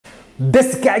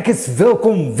Beste kijkers,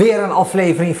 welkom weer een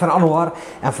aflevering van Anwar.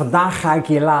 En vandaag ga ik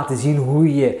je laten zien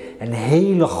hoe je een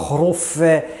hele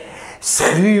grove,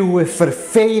 schuwe,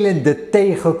 vervelende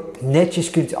tegel netjes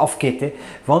kunt afkitten.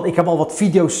 Want ik heb al wat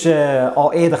video's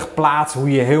al eerder geplaatst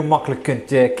hoe je heel makkelijk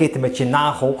kunt kitten met je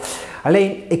nagel.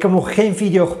 Alleen, ik heb nog geen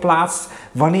video geplaatst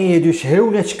wanneer je dus heel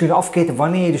netjes kunt afkitten,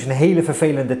 wanneer je dus een hele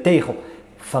vervelende tegel.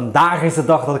 Vandaag is de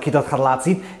dag dat ik je dat ga laten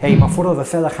zien. Hey, maar voordat we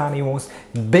verder gaan jongens,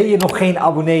 ben je nog geen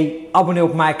abonnee? Abonneer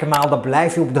op mijn kanaal, dan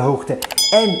blijf je op de hoogte.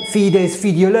 En vind je deze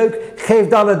video leuk? Geef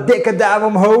dan een dikke duim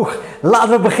omhoog. Laten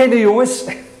we beginnen jongens.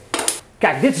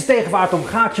 Kijk, dit is de tegel waar het om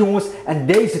gaat jongens. En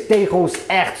deze tegel is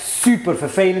echt super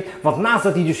vervelend. Want naast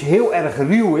dat hij dus heel erg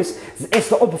ruw is, is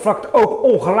de oppervlakte ook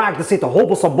ongeraakt. Er zitten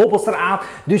hobbels en bobbels eraan.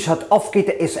 Dus het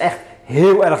afkitten is echt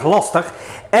heel erg lastig.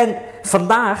 En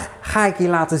vandaag ga ik je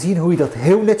laten zien hoe je dat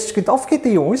heel netjes kunt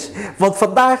afkitten jongens. Want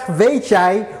vandaag weet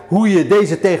jij hoe je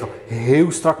deze tegel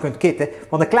heel strak kunt kitten.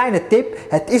 Want een kleine tip,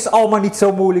 het is allemaal niet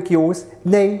zo moeilijk jongens.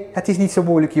 Nee, het is niet zo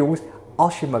moeilijk jongens.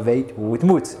 Als je maar weet hoe het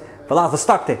moet. Maar laten we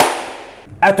starten.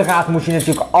 Uiteraard moet je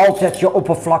natuurlijk altijd je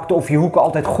oppervlakte of je hoeken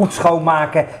altijd goed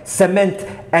schoonmaken. Cement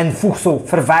en voedsel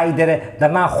verwijderen.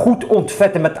 Daarna goed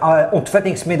ontvetten met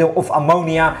ontvettingsmiddel of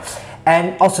ammonia.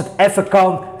 En als het even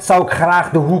kan, zou ik graag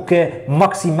de hoeken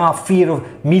maximaal 4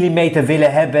 mm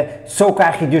willen hebben. Zo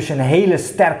krijg je dus een hele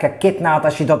sterke kitnaad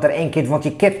als je dat er één keer, want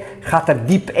je kit gaat er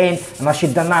diep in. En als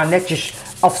je daarna netjes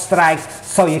afstrijkt,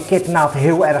 zal je kitnaad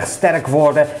heel erg sterk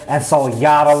worden en zal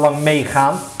jarenlang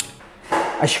meegaan.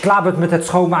 Als je klaar bent met het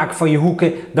schoonmaken van je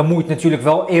hoeken, dan moet je het natuurlijk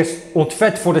wel eerst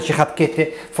ontvetten voordat je gaat kitten.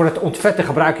 Voor het ontvetten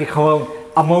gebruik ik gewoon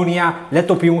ammonia. Let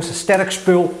op jongens, een sterk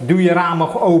spul. Doe je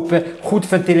ramen open, goed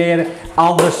ventileren.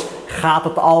 Anders gaat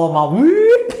het allemaal.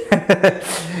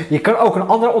 Je kan ook een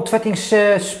ander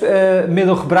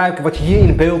ontvettingsmiddel gebruiken wat hier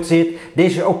in beeld zit.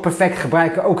 Deze is ook perfect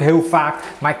gebruiken, ook heel vaak.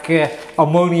 Maar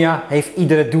ammonia heeft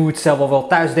iedere doe het zelf wel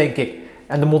thuis denk ik.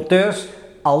 En de monteurs,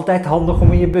 altijd handig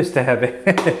om in je bus te hebben.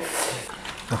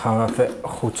 Dan gaan we even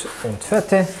goed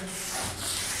ontvetten.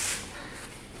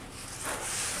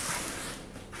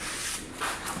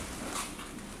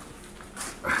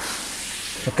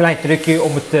 Een klein trucje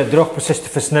om het droogproces te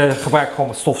versnellen. Gebruik gewoon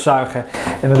met stofzuigen.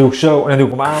 En dan doe ik zo en dan doe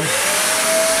ik hem aan.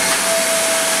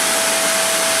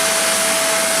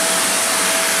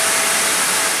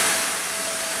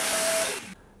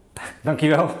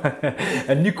 Dankjewel.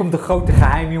 En nu komt de grote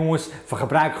geheim jongens. We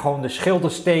gebruiken gewoon de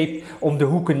schildersteep om de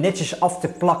hoeken netjes af te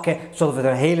plakken. Zodat we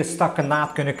er een hele strakke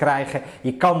naad kunnen krijgen.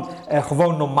 Je kan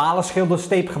gewoon normale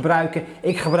schildersteep gebruiken.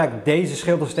 Ik gebruik deze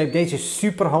schildersteep. Deze is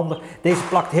super handig. Deze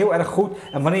plakt heel erg goed.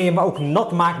 En wanneer je hem ook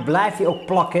nat maakt, blijft hij ook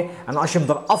plakken. En als je hem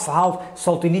eraf haalt,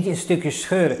 zal hij niet in stukjes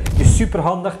scheuren. Dus super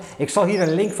handig. Ik zal hier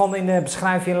een link van in de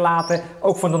beschrijving laten.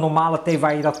 Ook van de normale tape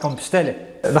waar je dat kan bestellen.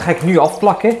 Dan ga ik nu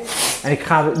afplakken. En ik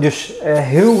ga dus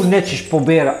heel netjes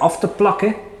proberen af te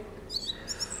plakken.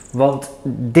 Want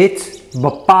dit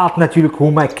bepaalt natuurlijk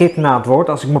hoe mijn kitnaad wordt.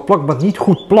 Als ik mijn plakband niet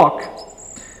goed plak,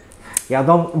 ja,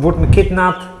 dan wordt mijn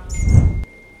kitnaad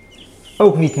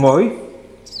ook niet mooi.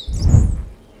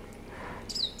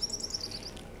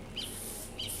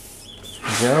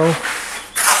 Zo.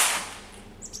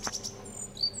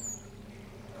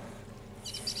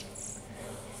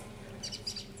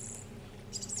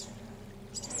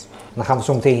 Dan gaan we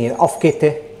zo meteen hier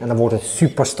afkitten en dan wordt het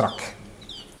super strak.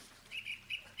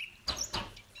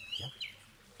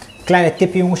 Kleine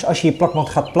tip jongens, als je je plakband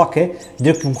gaat plakken,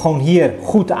 druk hem gewoon hier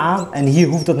goed aan en hier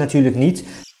hoeft dat natuurlijk niet.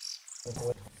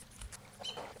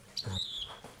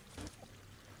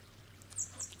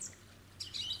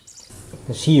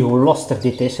 Dan zie je hoe lastig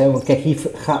dit is, hè? Want kijk hier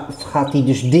gaat hij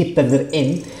dus dieper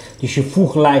erin, dus je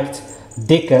voeg lijkt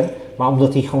dikker. Maar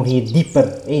omdat hij gewoon hier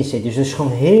dieper in zit. Dus het is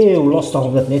gewoon heel lastig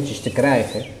om dat netjes te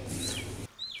krijgen.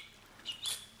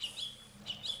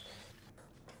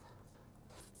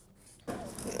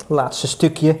 Laatste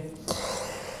stukje.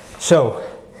 Zo.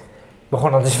 Ik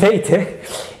begon aan te zweten.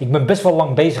 Ik ben best wel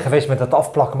lang bezig geweest met het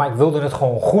afplakken. Maar ik wilde het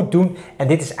gewoon goed doen. En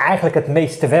dit is eigenlijk het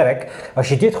meeste werk. Als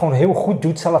je dit gewoon heel goed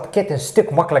doet, zal het kitten een stuk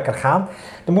makkelijker gaan.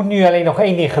 Er moet nu alleen nog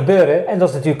één ding gebeuren. En dat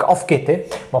is natuurlijk afkitten.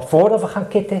 Maar voordat we gaan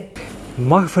kitten,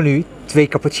 mag ik van u 2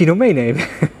 cappuccino meenemen?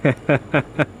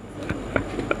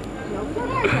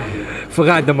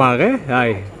 Vooruit dan maar, hè?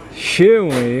 Hey.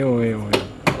 Jongen.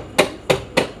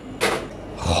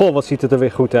 Goh, wat ziet het er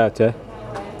weer goed uit, hè?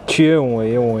 Jongen.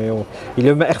 Jullie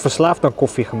hebben me echt verslaafd aan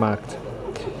koffie gemaakt.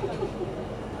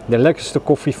 De lekkerste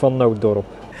koffie van Nooddorp.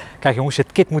 Kijk jongens,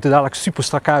 het kit moet er dadelijk super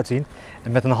strak uitzien.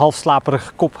 En met een half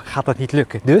slaperige kop gaat dat niet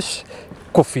lukken. Dus,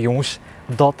 koffie jongens,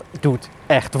 dat doet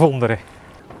echt wonderen.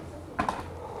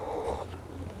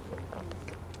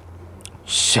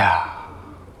 Zo.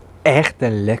 echt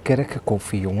een lekkere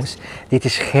koffie, jongens. Dit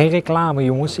is geen reclame,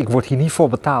 jongens. Ik word hier niet voor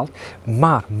betaald.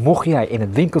 Maar mocht jij in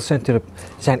het winkelcentrum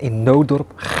zijn in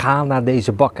Nooddorp, ga naar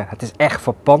deze bakker. Het is echt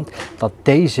verpand dat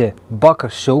deze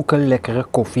bakker zulke lekkere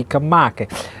koffie kan maken.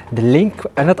 De link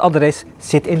en het adres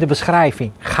zit in de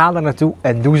beschrijving. Ga daar naartoe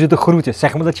en doe ze de groeten.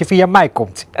 Zeg maar dat je via mij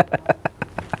komt.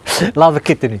 Laten we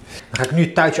Kitten nu. Dan ga ik nu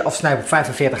het tuitje afsnijden op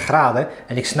 45 graden.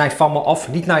 En ik snijd van me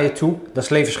af, niet naar je toe. Dat is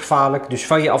levensgevaarlijk. Dus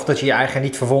van je af dat je je eigen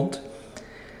niet verwondt.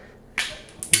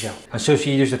 Ja. En zo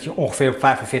zie je dus dat hij ongeveer op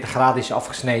 45 graden is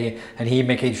afgesneden. En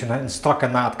hiermee kun je dus een strakke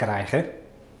naad krijgen.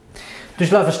 Dus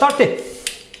laten we starten.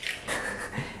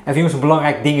 Even jongens, een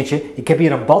belangrijk dingetje. Ik heb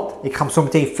hier een bad. Ik ga hem zo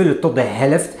meteen vullen tot de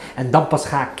helft. En dan pas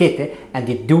ga ik kitten. En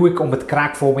dit doe ik om het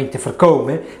kraakvorming te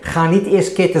voorkomen. Ga niet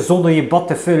eerst kitten zonder je bad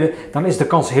te vullen. Dan is de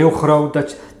kans heel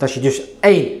groot dat je dus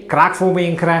 1 kraakvorming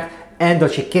in krijgt. En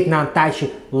dat je kit na een tijdje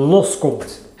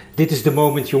loskomt. Dit is de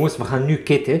moment, jongens. We gaan nu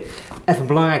kitten. Even een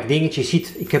belangrijk dingetje. Je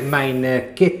ziet, ik heb mijn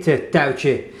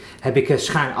kittuitje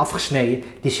schuin afgesneden.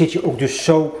 Die zit je ook dus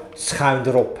zo schuin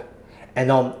erop. En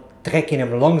dan trek je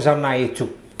hem langzaam naar je toe.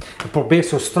 En probeer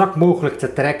zo strak mogelijk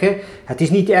te trekken. Het is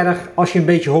niet erg als je een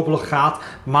beetje hobbelig gaat,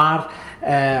 maar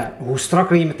hoe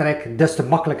strakker je hem trekt, des te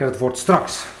makkelijker het wordt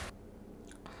straks.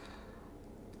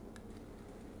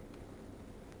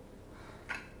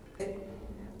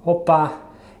 Hoppa.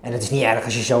 En het is niet erg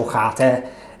als je zo gaat, hè.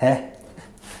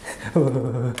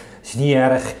 Het is niet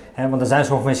erg, hè? Want er zijn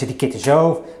sommige mensen die kitten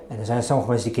zo. En er zijn sommige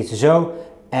mensen die kitten zo.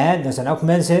 En er zijn ook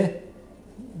mensen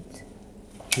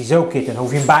die zo kitten. Dan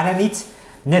hoef je hem bijna niet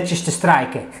netjes te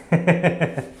strijken.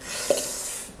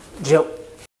 Zo.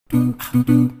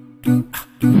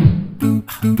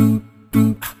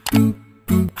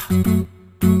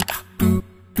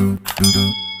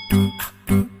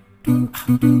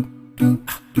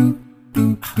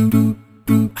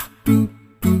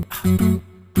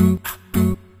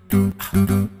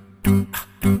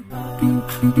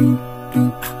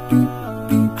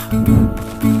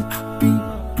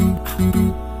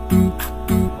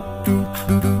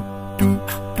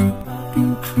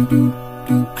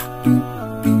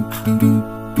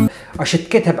 Als je het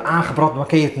kit hebt aangebrand, dan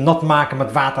kun je het nat maken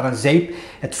met water en zeep.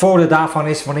 Het voordeel daarvan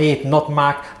is, wanneer je het nat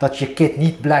maakt, dat je kit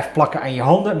niet blijft plakken aan je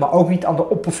handen, maar ook niet aan de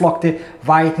oppervlakte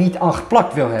waar je het niet aan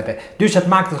geplakt wil hebben. Dus dat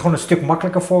maakt het gewoon een stuk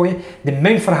makkelijker voor je. De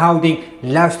mengverhouding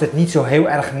luistert niet zo heel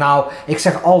erg nauw. Ik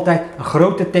zeg altijd, een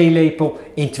grote theelepel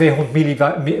in 200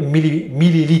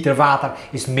 milliliter water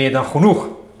is meer dan genoeg.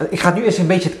 Ik ga nu eerst een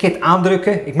beetje het kit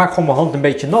aandrukken. Ik maak gewoon mijn hand een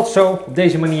beetje nat zo, op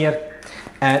deze manier.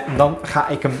 En dan ga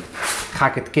ik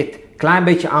het kit een klein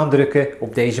beetje aandrukken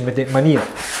op deze manier.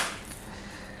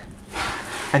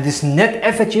 En het is net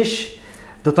eventjes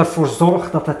dat ervoor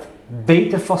zorgt dat het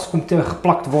beter vast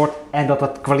geplakt wordt en dat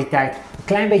het kwaliteit een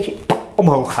klein beetje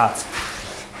omhoog gaat.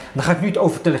 Dan ga ik nu het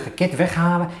overtollige kit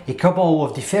weghalen. Ik heb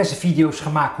al diverse video's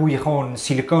gemaakt hoe je gewoon een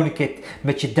siliconenkit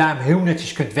met je duim heel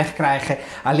netjes kunt wegkrijgen.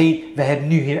 Alleen we hebben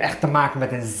nu hier echt te maken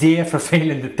met een zeer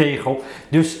vervelende tegel.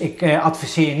 Dus ik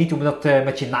adviseer je niet om dat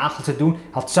met je nagel te doen.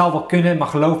 Het zou wel kunnen, maar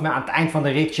geloof me, aan het eind van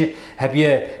de ritje heb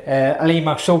je alleen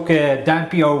maar zulke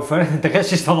duimpje over. De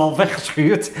rest is dan al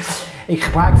weggeschuurd. Ik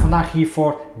gebruik vandaag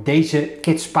hiervoor deze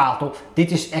kitspatel.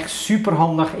 Dit is echt super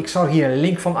handig. Ik zal hier een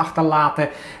link van achterlaten.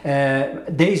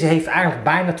 Deze heeft eigenlijk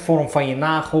bijna het vorm van je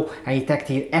nagel. En je trekt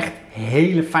hier echt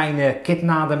hele fijne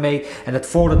kitnaden mee. En het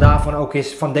voordeel daarvan ook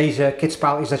is, van deze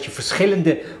kitspaal, is dat je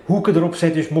verschillende hoeken erop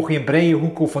zet. Dus mocht je een brede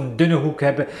hoek of een dunne hoek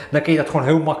hebben, dan kun je dat gewoon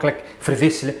heel makkelijk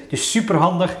verwisselen. Dus super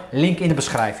handig. Link in de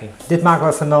beschrijving. Dit maken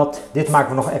we even nat. Dit maken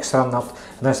we nog extra nat.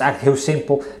 En dat is eigenlijk heel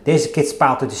simpel. Deze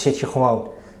kitspatel die zit je gewoon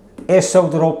eerst zo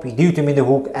erop, je duwt hem in de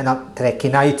hoek en dan trek je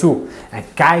naar je toe. En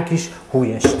kijk eens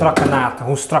hoe een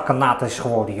strakke naad is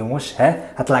geworden, jongens.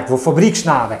 Het lijkt wel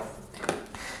fabrieksnaden.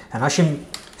 En als je hem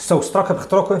zo strak hebt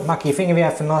getrokken, maak je je vinger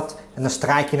weer even nat en dan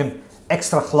strijk je hem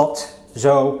extra glad.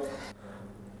 Zo.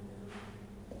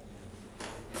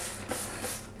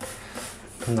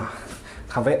 Nou, dan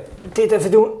gaan we dit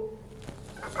even doen.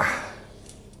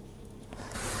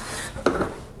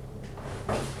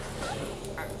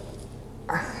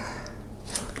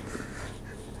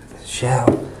 Zo,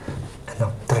 en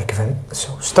dan trekken we hem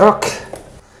zo strak.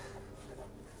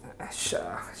 Zo,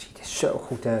 het ziet er zo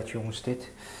goed uit, jongens,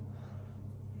 dit.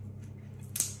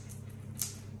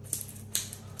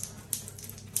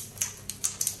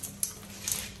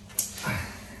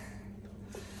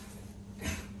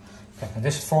 Kijk, dat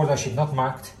is het voordeel als je het nat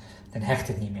maakt, dan hecht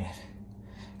het niet meer.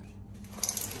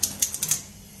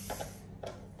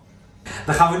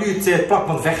 Dan gaan we nu het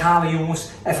plakband weghalen, jongens.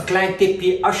 Even een klein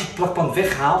tipje, als je het plakband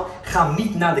weghaalt, ga hem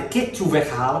niet naar de kit toe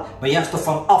weghalen, maar juist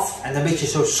ervan af en een beetje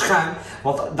zo schuin,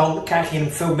 want dan krijg je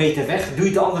hem veel beter weg. Doe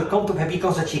je de andere kant op, heb je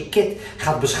kans dat je kit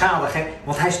gaat beschadigen,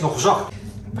 want hij is nog zacht.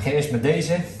 Ik begin eerst met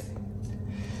deze.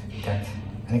 Kijk,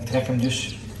 en ik trek hem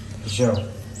dus zo.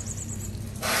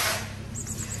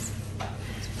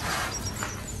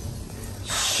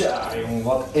 Ja, jongen,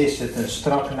 wat is het een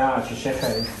strak naadje, zeg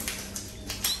hé.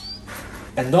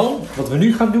 En dan, wat we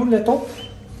nu gaan doen, let op.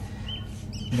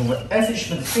 Doen we eventjes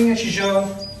met het vingertje zo.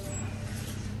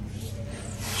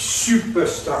 Super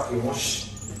strak, jongens.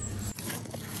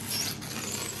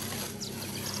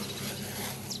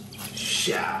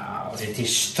 Ja, dit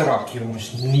is strak,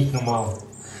 jongens. Niet normaal.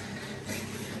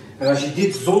 En als je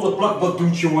dit zonder plakband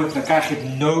doet, jongen, dan krijg je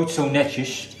het nooit zo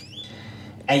netjes.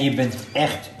 En je bent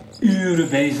echt uren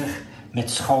bezig met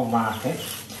schoonmaken.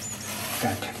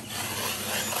 Kijk.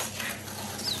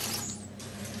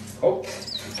 Hop.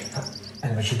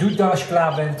 En wat je doet dan als je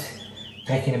klaar bent,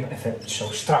 trek je hem even zo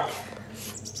strak.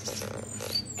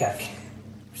 Kijk.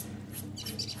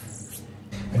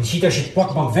 En je ziet als je het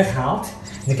plakband weghaalt,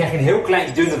 dan krijg je een heel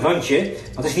klein dun randje.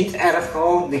 Want dat is niet erg,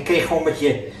 gewoon, dan kun je gewoon met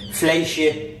je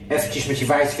vleesje eventjes met je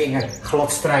wijsvinger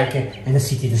glad strijken. En dan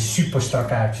ziet hij er super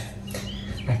strak uit.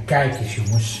 En kijk eens,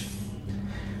 jongens.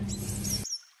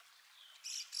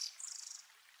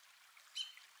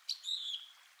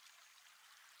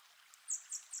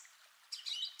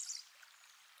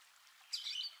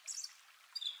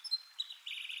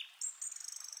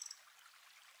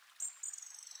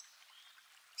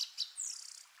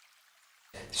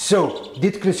 Zo,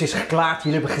 dit klus is geklaard.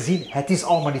 Jullie hebben gezien, het is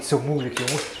allemaal niet zo moeilijk,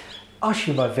 jongens. Als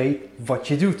je maar weet wat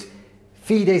je doet.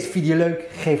 Vind je deze video leuk?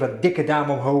 Geef een dikke duim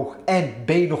omhoog. En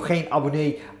ben je nog geen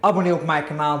abonnee? Abonneer op mijn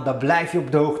kanaal, dan blijf je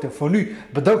op de hoogte. Voor nu,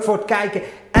 bedankt voor het kijken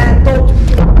en tot